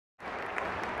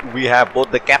we have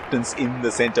both the captains in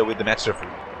the center with the match referee.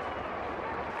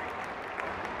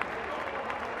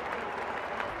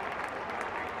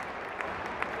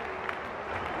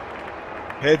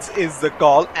 Heads is the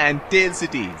call and tails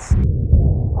it is.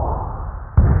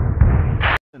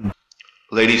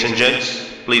 Ladies and gents,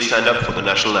 please stand up for the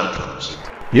national anthems.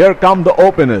 Here come the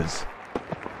openers.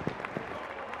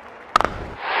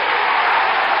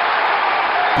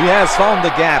 He has found the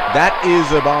gap. That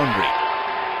is a boundary.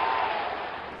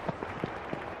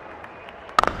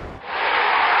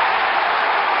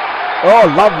 Oh,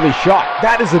 lovely shot.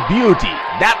 That is a beauty.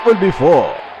 That will be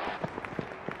 4.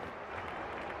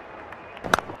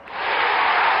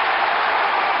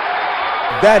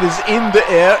 That is in the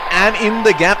air and in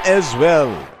the gap as well.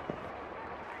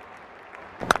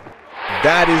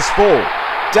 That is 4.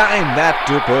 Time that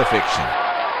to perfection.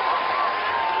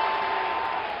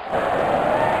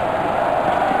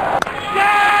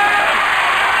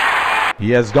 He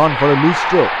has gone for a loose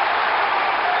stroke.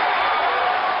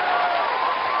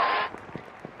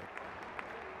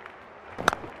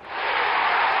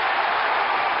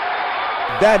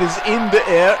 That is in the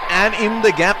air and in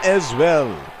the gap as well.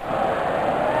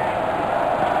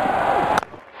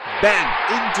 Bang!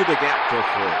 Into the gap for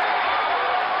 4.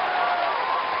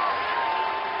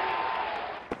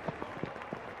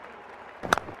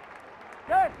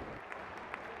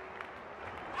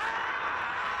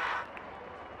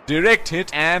 Direct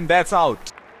hit and that's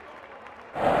out.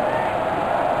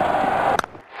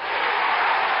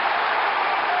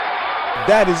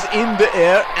 That is in the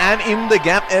air and in the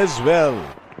gap as well.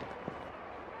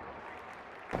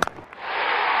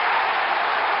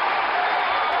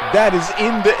 That is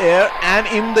in the air and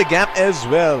in the gap as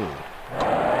well.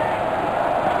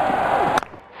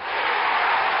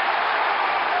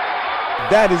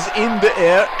 That is in the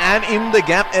air and in the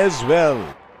gap as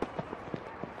well.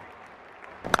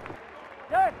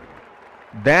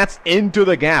 That's into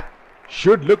the gap.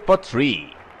 Should look for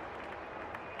 3.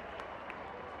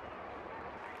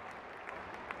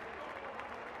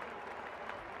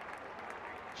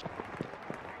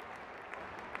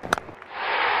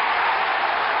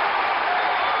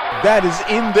 That is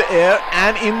in the air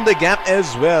and in the gap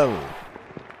as well.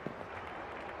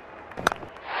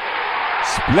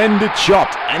 Splendid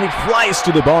shot, and it flies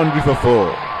to the boundary for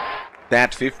 4.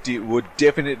 That 50 would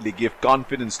definitely give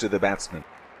confidence to the batsman.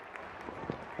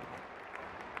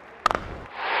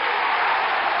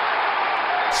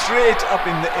 Straight up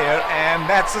in the air, and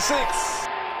that's a 6.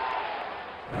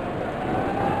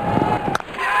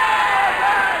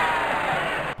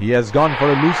 He has gone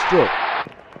for a loose stroke.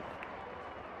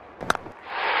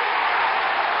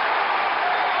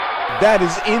 That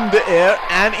is in the air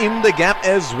and in the gap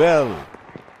as well.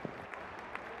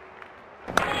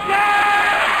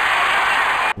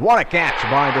 What a catch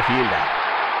by the fielder.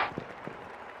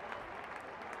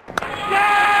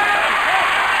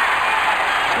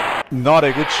 Not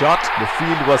a good shot. The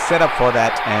field was set up for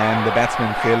that and the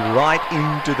batsman fell right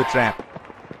into the trap.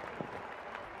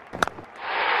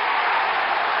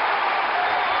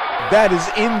 That is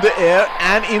in the air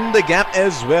and in the gap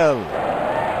as well.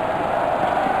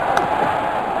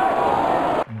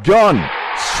 Gone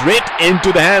straight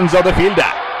into the hands of the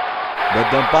fielder. But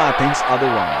the umpire thinks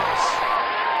otherwise.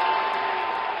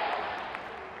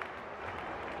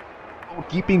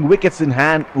 Keeping wickets in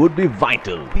hand would be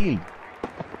vital. Field.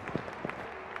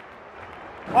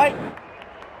 Right.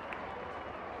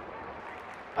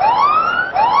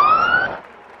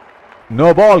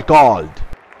 No ball called.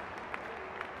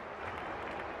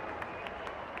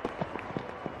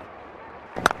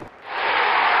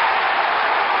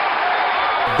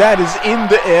 That is in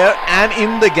the air and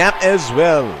in the gap as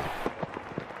well.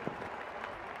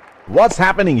 What's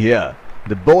happening here?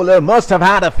 The bowler must have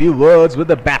had a few words with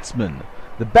the batsman.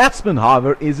 The batsman,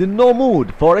 however, is in no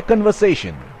mood for a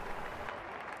conversation.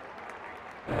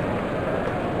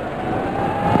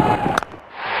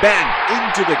 Bang!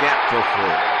 Into the gap for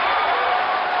 4.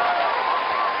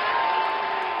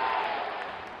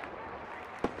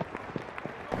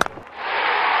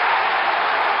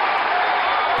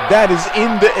 That is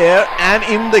in the air and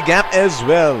in the gap as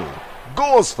well.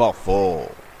 Goes for 4.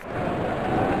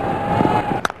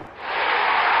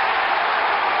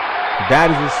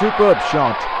 That is a superb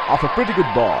shot of a pretty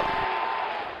good ball.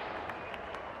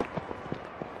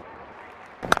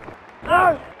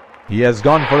 He has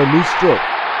gone for a loose stroke.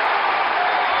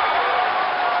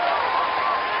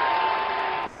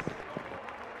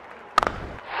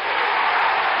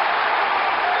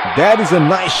 That is a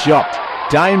nice shot.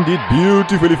 Timed it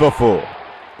beautifully for 4.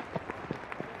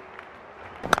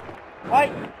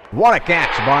 Right. What a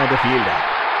catch by the fielder.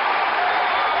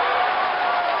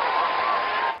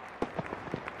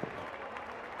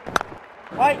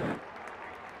 Right.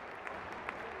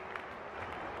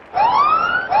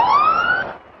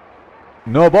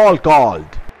 No ball called.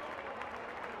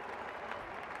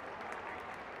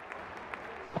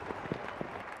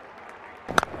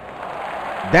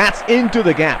 That's into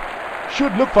the gap.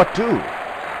 Should look for two.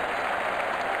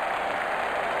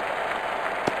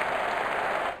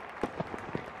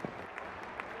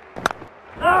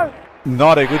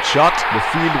 Not a good shot. The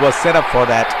field was set up for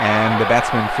that and the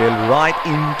batsman fell right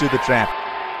into the trap.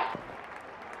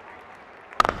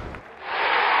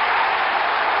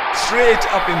 Straight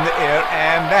up in the air,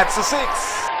 and that's a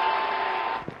six.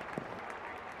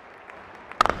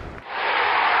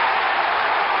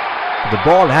 The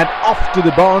ball had off to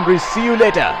the boundary, see you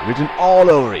later, written all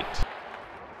over it.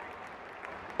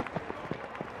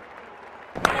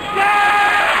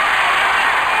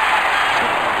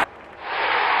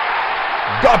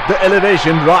 Got the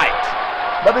elevation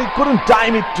right, but he couldn't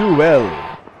time it too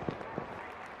well.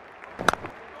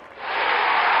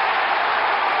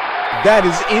 That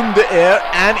is in the air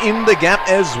and in the gap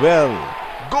as well.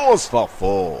 Goes for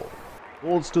 4.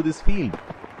 Balls to this field.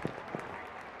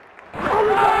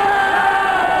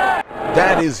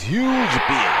 That is huge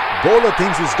beer. Bowler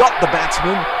thinks he's got the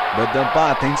batsman, but the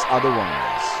umpire thinks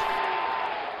otherwise.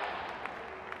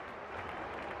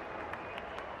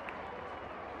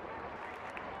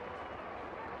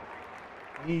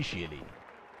 Initially.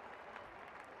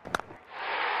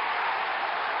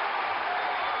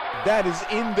 That is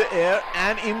in the air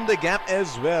and in the gap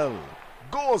as well.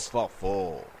 Goes for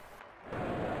 4.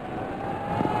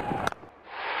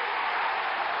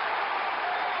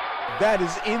 That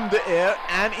is in the air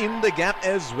and in the gap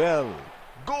as well.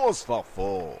 Goes for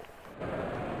 4.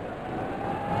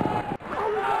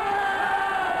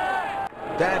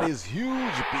 That is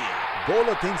huge beer.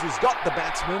 Bowler thinks he's got the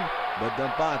batsman, but the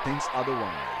umpire thinks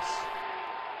otherwise.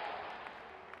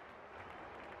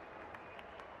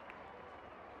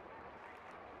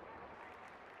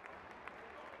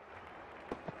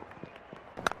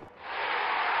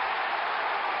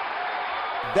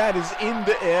 That is in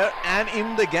the air and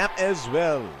in the gap as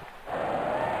well.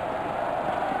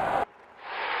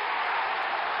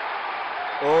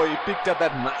 Oh, he picked up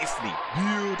that nicely.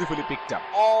 Beautifully picked up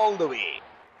all the way.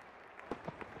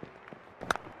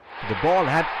 The ball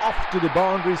had off to the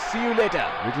boundary, see you later,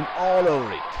 written all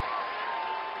over it.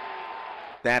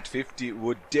 That 50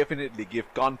 would definitely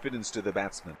give confidence to the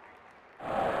batsman.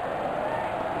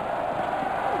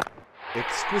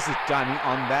 Exquisite timing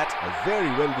on that, a very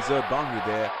well-deserved boundary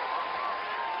there.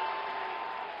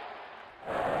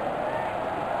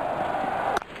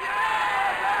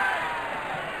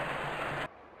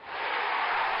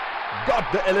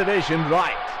 Got the elevation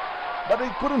right, but he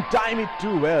couldn't time it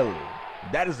too well.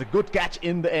 That is a good catch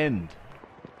in the end.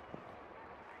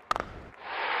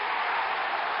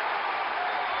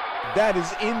 That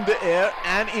is in the air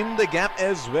and in the gap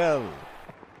as well.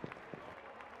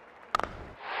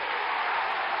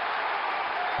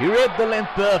 He read the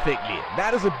length perfectly.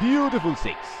 That is a beautiful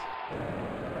six.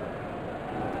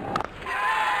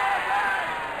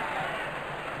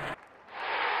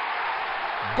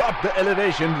 Got the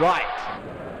elevation right.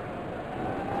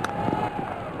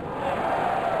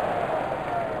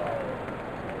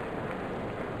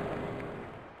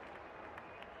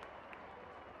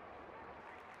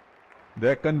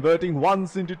 They're converting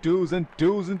ones into twos and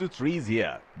twos into threes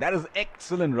here. That is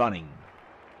excellent running.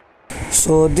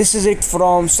 So this is it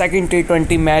from second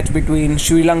T20 match between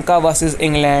Sri Lanka versus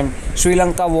England. Sri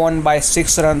Lanka won by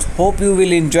 6 runs. Hope you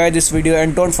will enjoy this video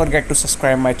and don't forget to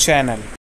subscribe my channel.